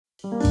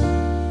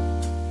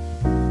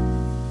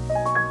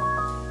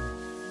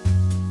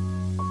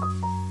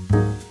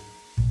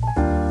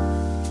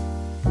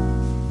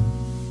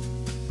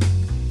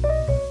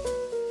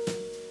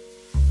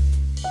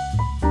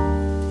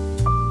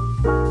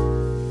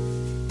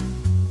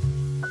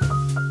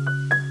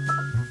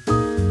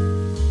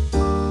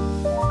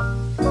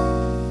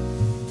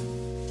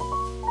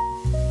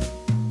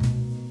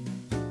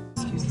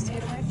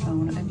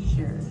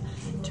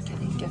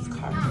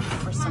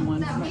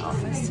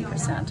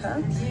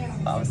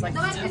I was like,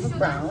 let's have a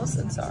browse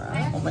at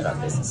Zara. Oh my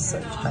god, this is so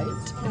tight.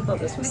 I thought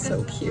this was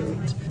so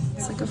cute.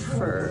 It's like a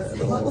fur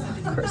little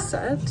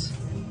corset,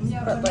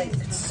 but like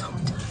it's so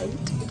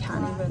tight. I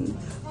can't even,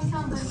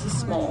 this is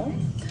small,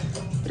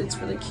 but it's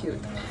really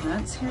cute. The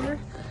pants here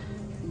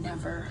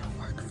never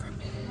work for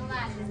me.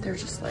 They're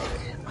just like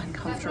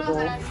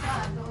uncomfortable.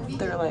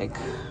 They're like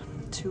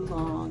too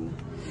long.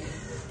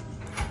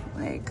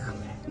 Like,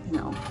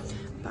 no.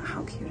 But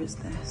how cute is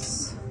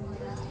this?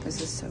 This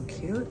is so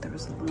cute. There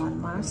was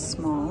one last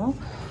small.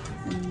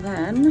 And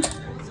then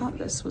I thought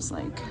this was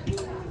like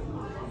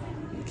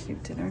a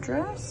cute dinner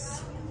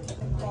dress.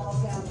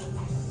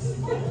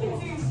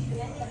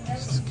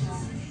 This is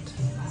cute.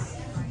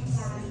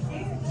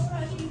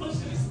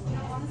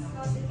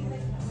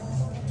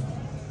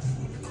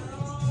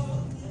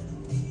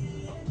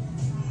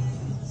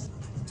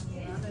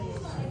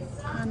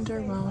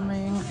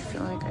 Underwhelming. I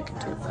feel like I could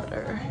do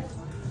better.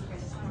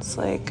 It's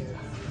like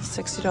a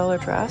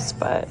 $60 dress,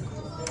 but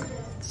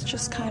it's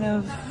just kind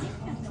of,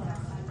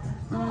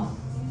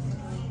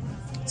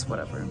 it's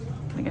whatever. I'm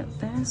gonna get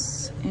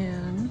this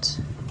and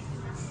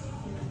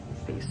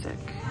basic.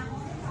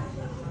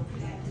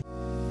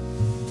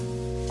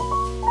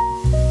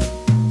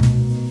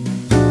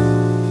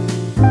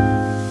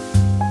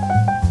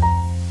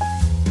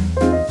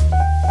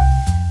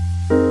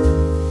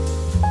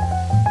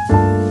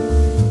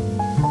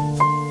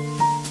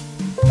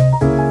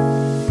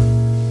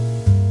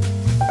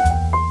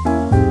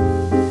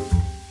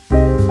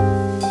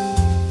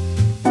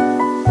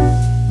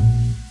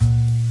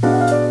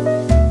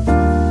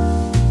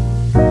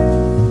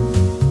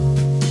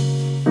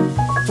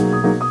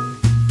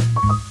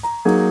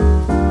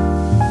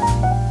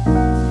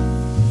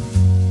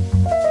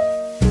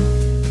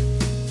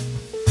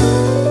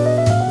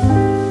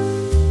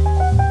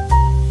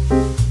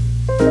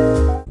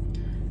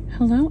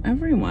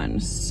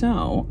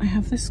 So I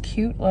have this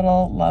cute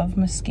little Love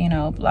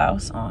Moschino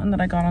blouse on that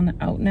I got on the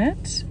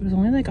Outnet. It was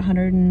only like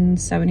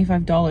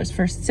 $175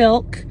 for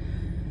silk.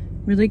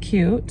 Really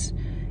cute.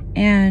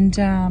 And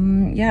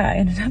yeah, I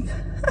ended up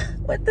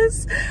with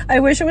this. I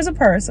wish it was a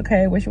purse,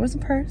 okay? I wish it was a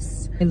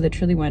purse. I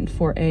literally went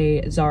for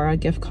a Zara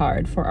gift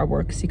card for our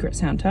work Secret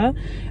Santa.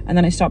 And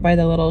then I stopped by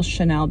the little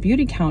Chanel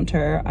beauty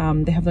counter.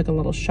 They have like a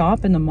little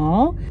shop in the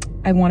mall.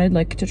 I wanted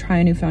like to try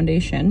a new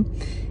foundation.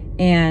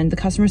 And the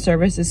customer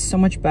service is so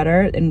much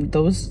better in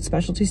those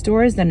specialty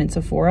stores than in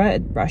Sephora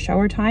at rush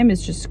hour time.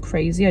 It's just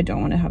crazy. I don't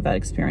want to have that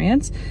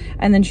experience.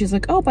 And then she's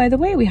like, oh, by the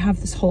way, we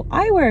have this whole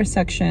eyewear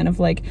section of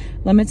like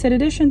limited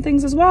edition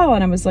things as well.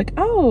 And I was like,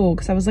 oh,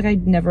 because I was like,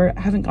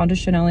 haven't gone to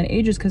Chanel in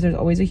ages because there's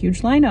always a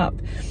huge lineup.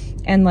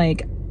 And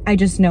like, I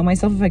just know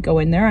myself, if I go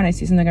in there and I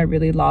see something I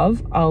really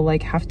love, I'll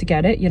like have to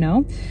get it, you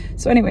know?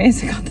 So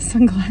anyways, I got the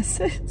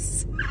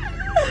sunglasses.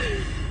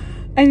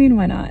 I mean,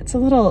 why not? It's a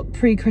little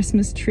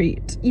pre-Christmas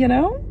treat, you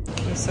know?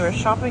 Okay, so we're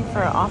shopping for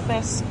our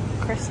office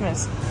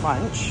Christmas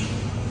lunch.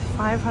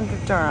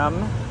 500 dirham,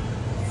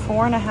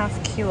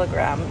 4.5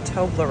 kilogram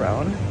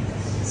Toblerone.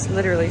 It's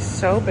literally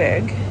so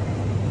big.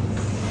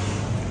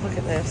 Look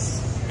at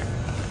this.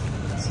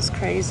 This is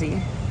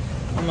crazy.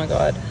 Oh my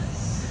God.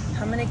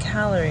 How many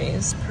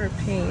calories per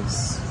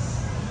piece?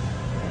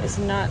 It's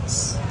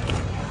nuts.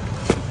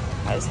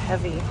 That is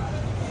heavy.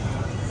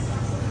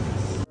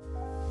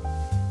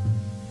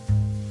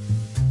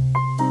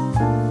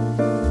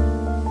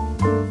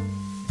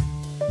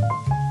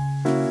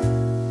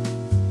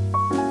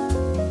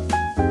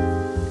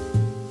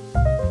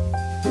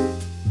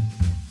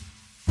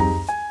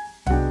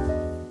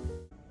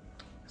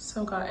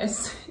 So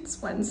guys,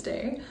 it's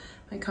Wednesday.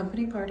 My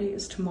company party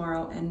is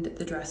tomorrow and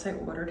the dress I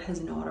ordered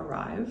has not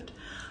arrived.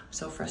 I'm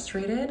so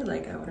frustrated.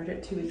 Like, I ordered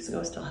it 2 weeks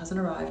ago, still hasn't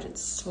arrived.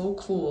 It's so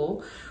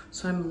cool.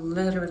 So I'm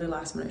literally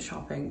last minute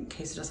shopping in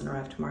case it doesn't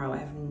arrive tomorrow. I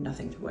have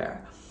nothing to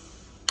wear.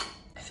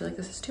 I feel like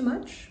this is too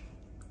much,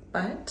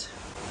 but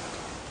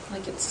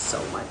like it's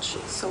so much.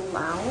 It's so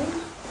loud.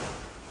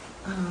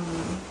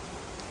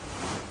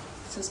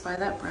 It says by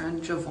that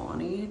brand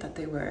Giovanni that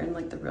they wear in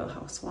like the Real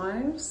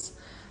Housewives.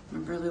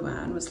 Remember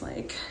Luann was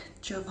like,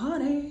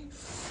 Giovanni.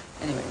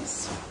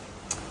 Anyways,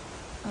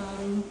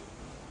 it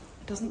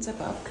doesn't zip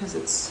up because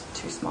it's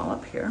too small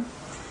up here.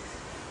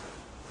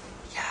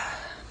 Yeah.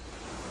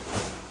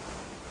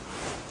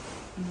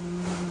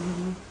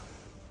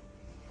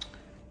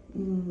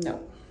 No.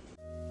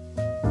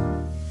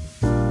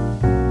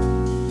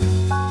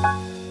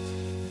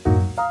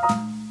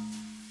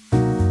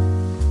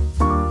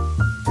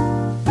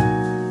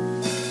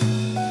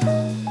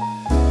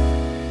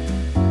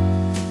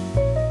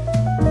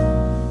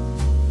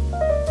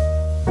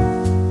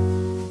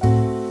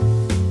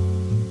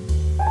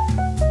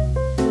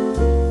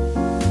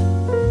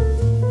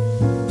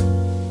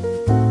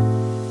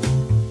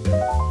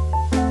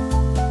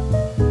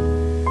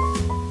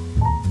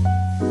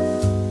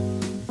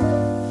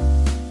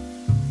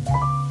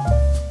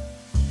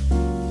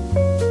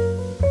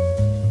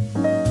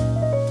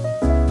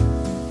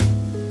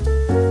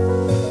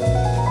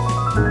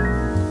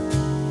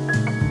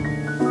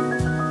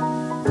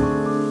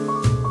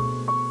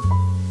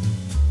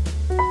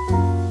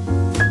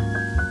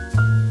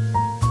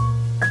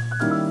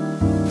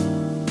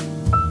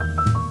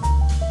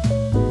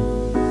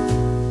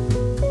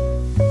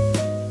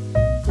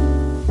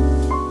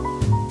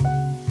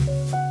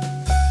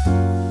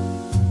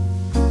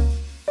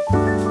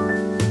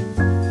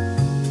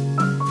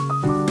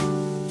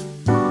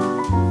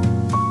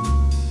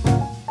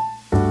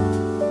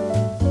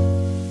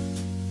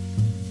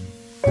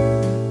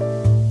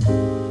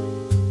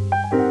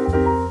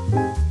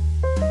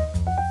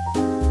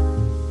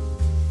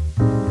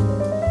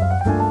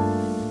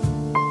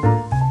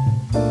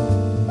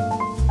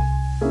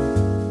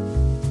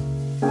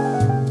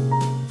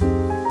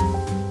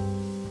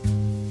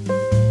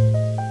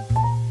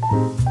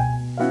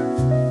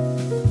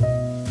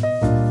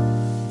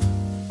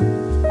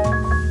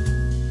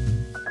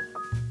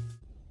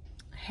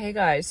 Hey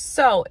guys,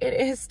 so it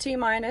is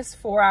T-minus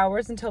 4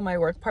 hours until my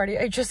work party.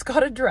 I just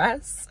got a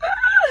dress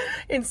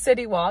in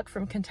City Walk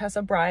from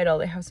Contessa Bridal.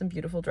 They have some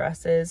beautiful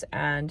dresses,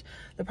 and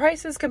the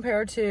prices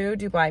compared to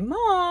Dubai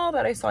Mall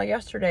that I saw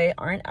yesterday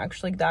aren't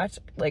actually that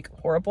like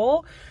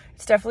horrible.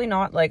 It's definitely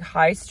not like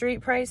high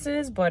street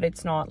prices, but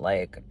it's not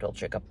like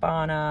Dolce &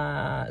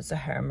 Gabbana,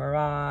 Zahara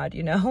Murad,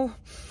 you know?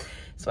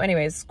 So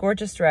anyways,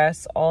 gorgeous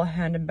dress, all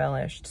hand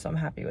embellished, so I'm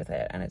happy with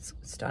it, and it's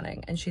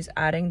stunning. And she's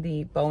adding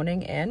the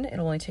boning in.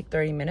 It'll only take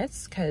 30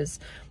 minutes because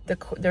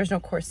there's no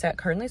corset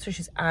currently, so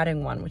she's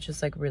adding one, which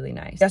is like really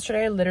nice.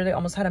 Yesterday, I literally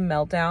almost had a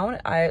meltdown.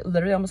 I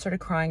literally almost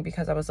started crying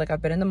because I was like,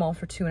 I've been in the mall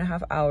for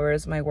 2.5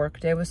 hours. My work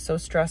day was so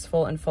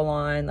stressful and full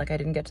on. Like I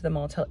didn't get to the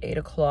mall till 8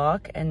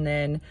 o'clock, and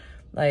then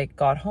like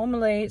got home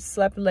late,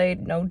 slept late,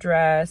 no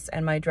dress,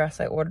 and my dress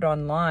I ordered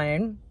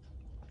online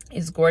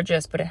is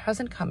gorgeous, but it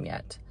hasn't come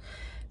yet.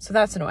 So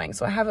that's annoying.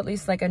 So I have at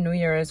least like a New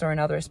Year's or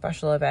another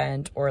special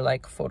event or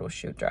like photo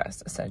shoot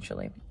dress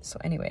essentially. So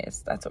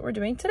anyways, that's what we're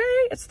doing today.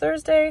 It's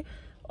Thursday.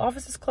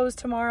 Office is closed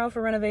tomorrow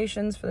for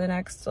renovations for the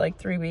next like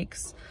 3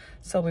 weeks.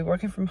 So I'll be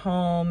working from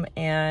home,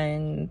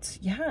 and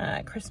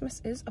yeah,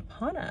 Christmas is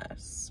upon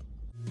us.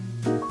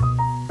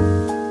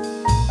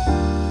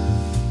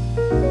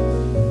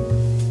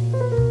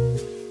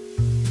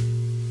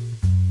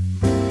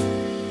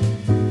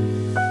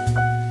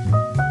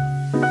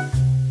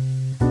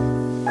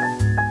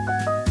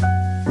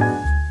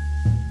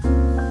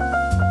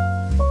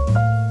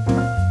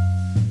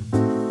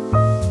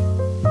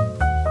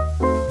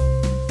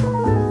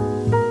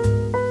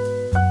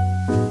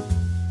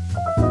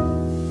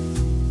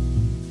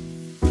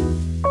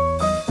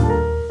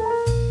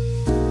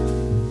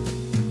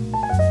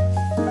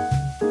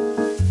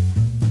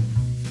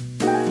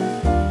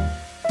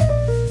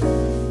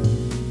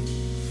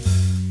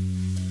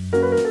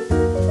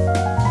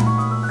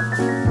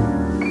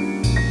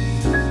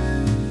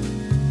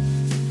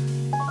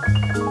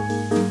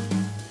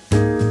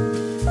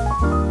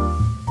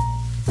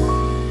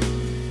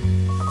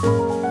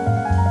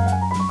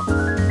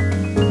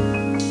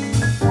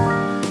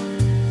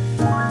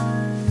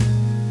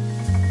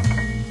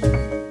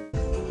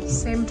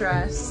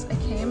 Dress. I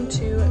came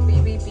to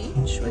Baby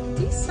Beach with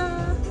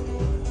Disa.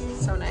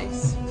 So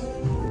nice.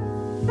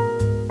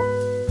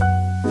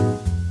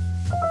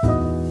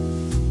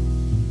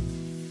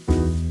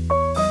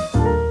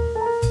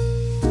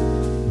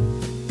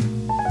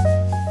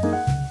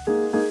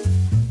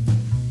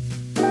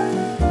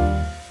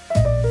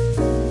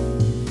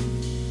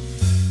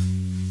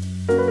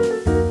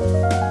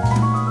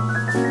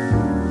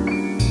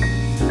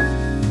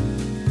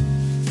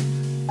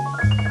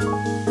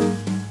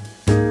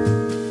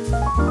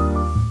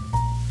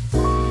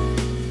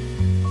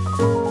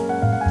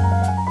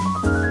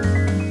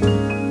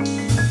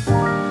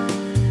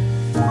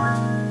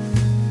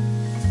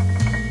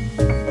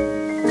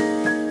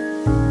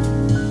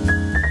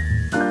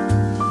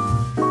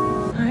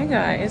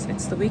 Guys,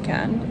 it's the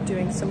weekend. I'm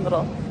doing some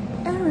little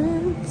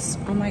errands.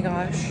 Oh my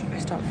gosh, I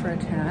stopped for a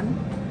tan.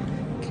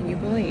 Can you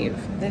believe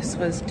this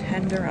was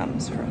 10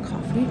 dirhams for a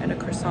coffee and a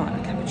croissant, a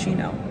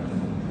cappuccino?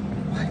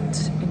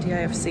 What? In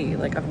DIFC,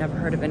 like I've never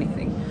heard of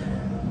anything.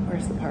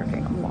 Where's the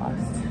parking? I'm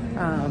lost.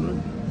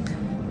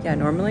 Yeah,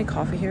 normally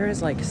coffee here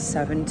is like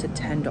 $7 to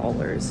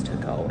 $10 to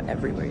go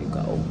everywhere you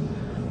go,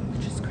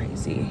 which is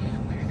crazy.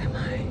 Where am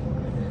I?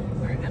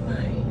 Where am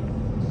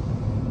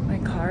I? My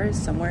car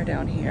is somewhere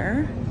down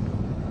here.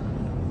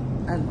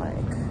 And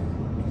like,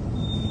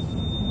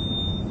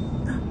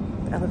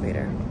 the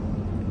elevator,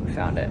 we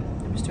found it.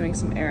 I was doing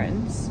some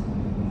errands,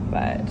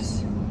 but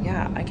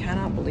yeah, I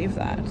cannot believe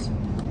that.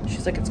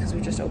 She's like, it's because we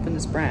just opened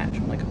this branch.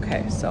 I'm like,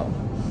 okay, so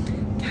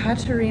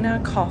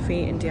Katerina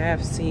Coffee in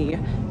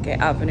DIFC, Gay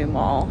Avenue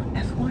Mall,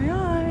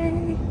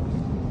 FYI.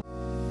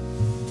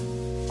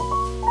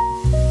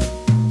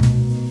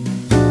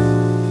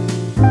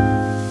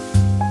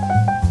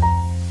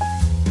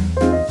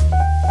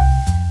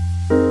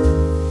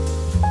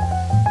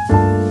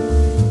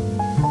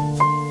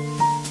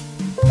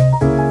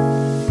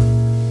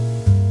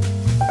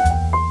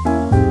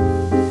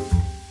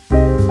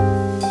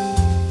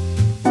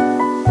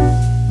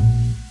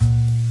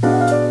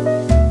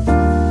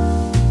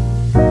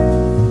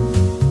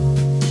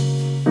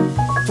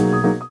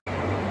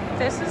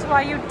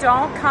 Why you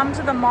don't come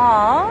to the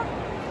mall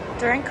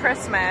during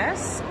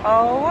Christmas.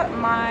 Oh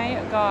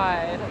my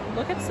god,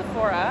 look at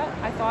Sephora.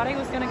 I thought I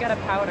was gonna get a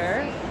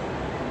powder.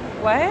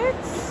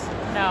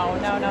 What? No,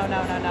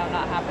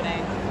 not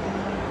happening.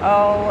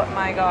 Oh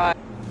my god.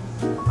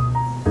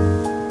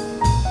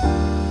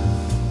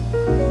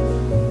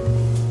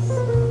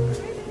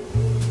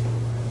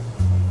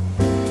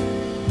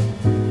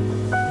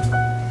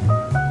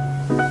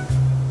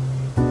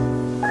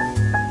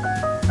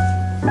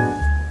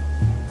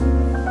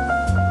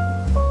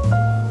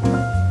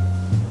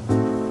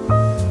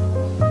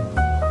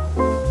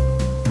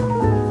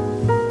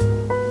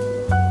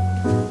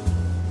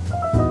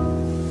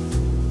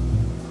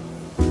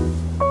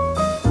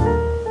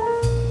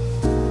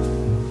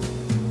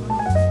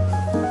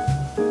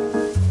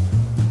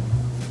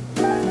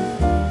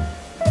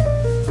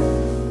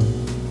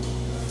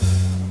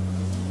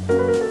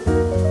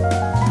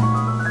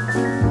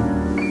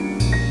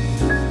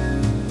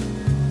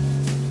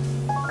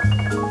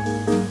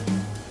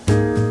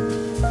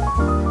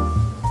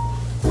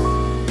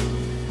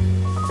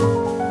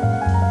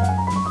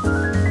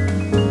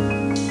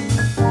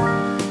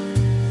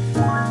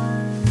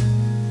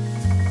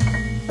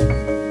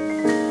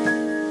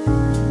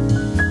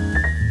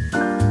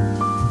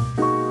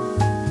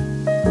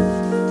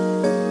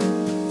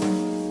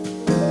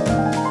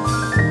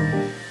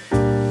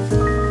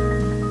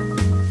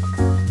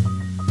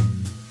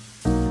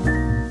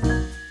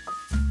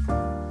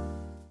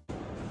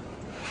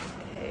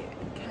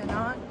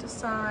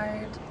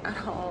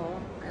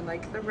 I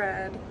like the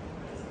red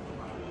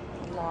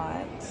a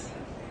lot.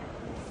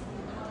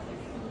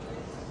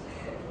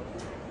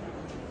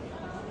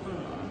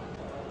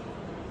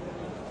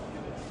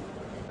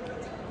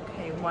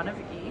 Okay, one of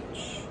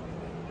each.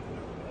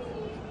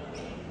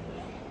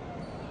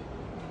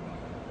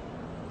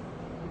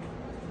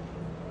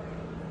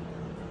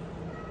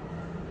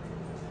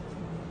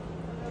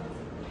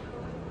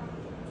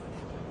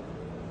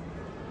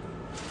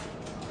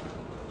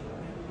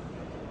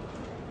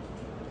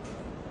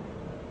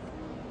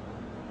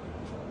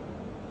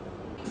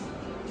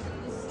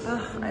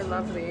 Ugh, I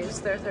love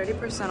these. They're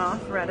 30%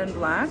 off red and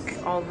black,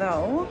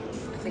 although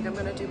I think I'm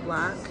gonna do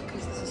black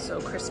because this is so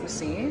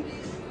Christmassy.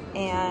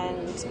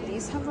 And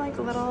these have like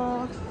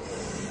little,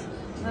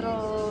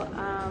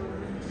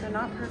 they're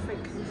not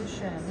perfect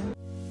condition.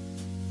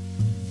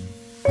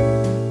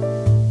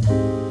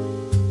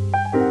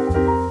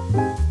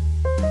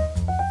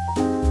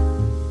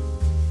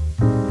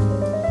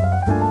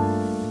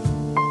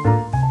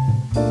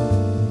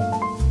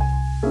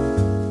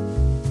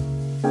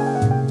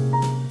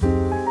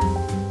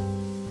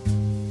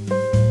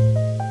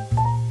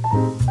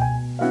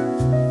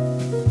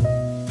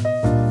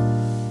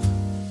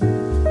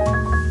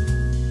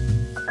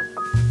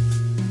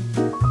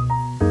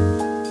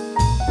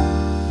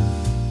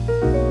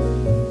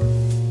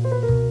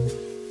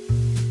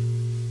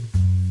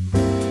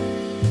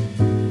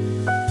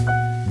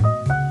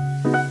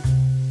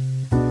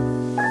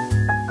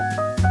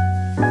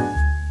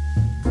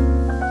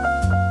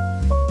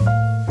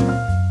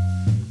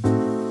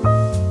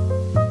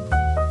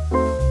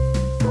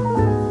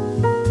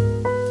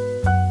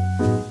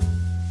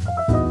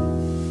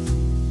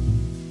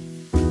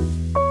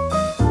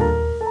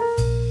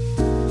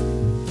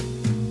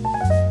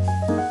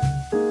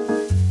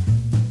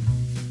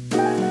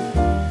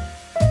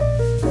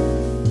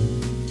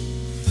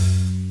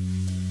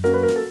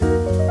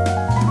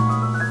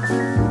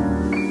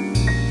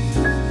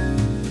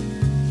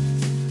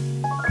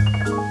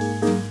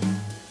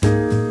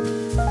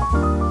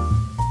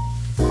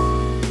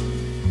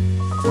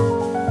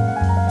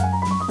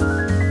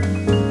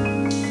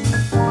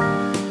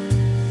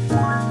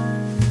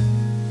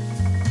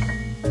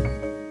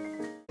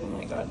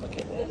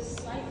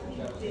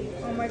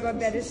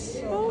 That is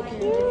so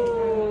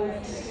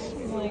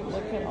cute. Like,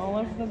 look at all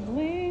of the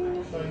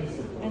bling.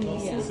 And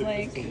this is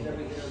like,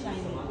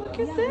 look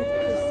at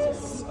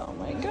this. Oh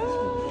my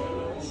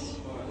gosh.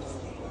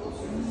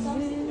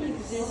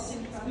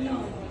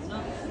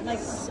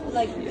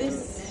 Like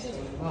this.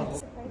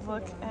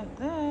 Look at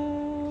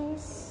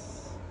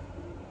this.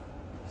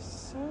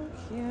 So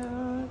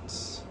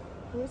cute.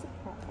 Where's it?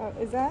 Oh,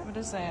 is that? What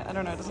is that? I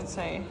don't know. It doesn't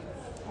say.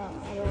 Oh,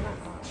 I don't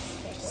know.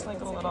 Just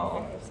like a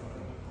little.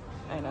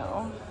 I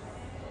know.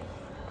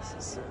 This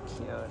is so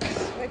cute.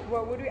 Like,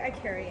 what would I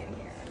carry in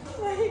here?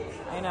 Like,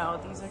 I know,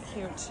 these are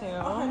cute too.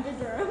 100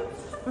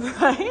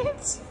 grams.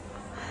 Right?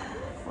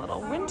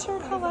 Little winter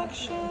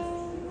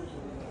collection.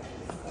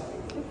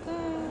 Look at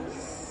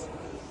this.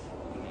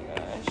 Oh my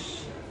gosh.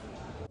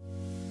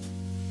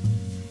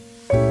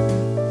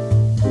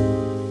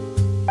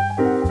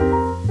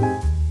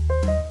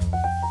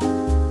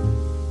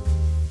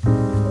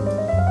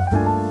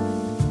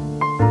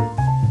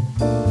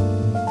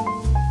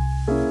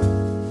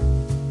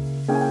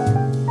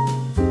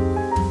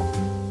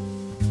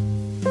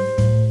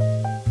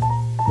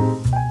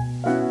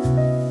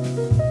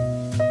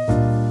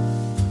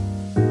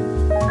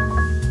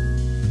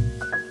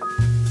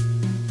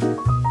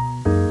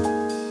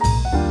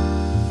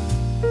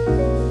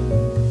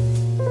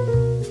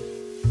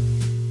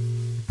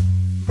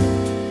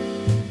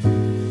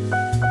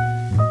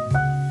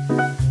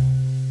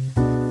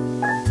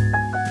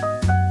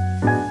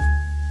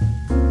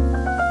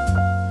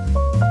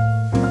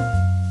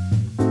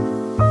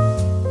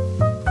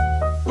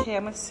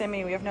 I'm with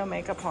Simi, we have no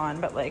makeup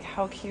on, but like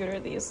how cute are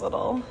these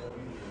little,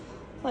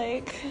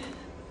 like,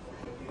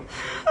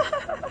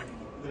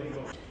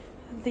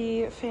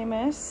 the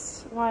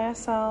famous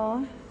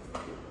YSL,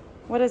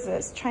 what is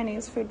this,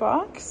 Chinese food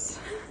box?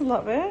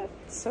 Love it,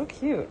 so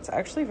cute. It's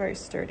actually very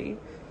sturdy,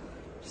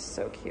 just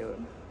so cute.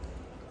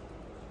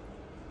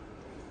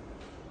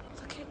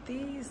 Look at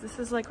these, this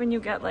is like when you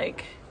get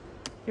like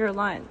your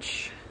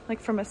lunch, like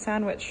from a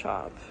sandwich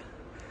shop.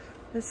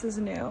 This is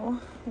new.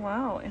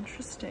 Wow,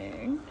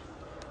 interesting.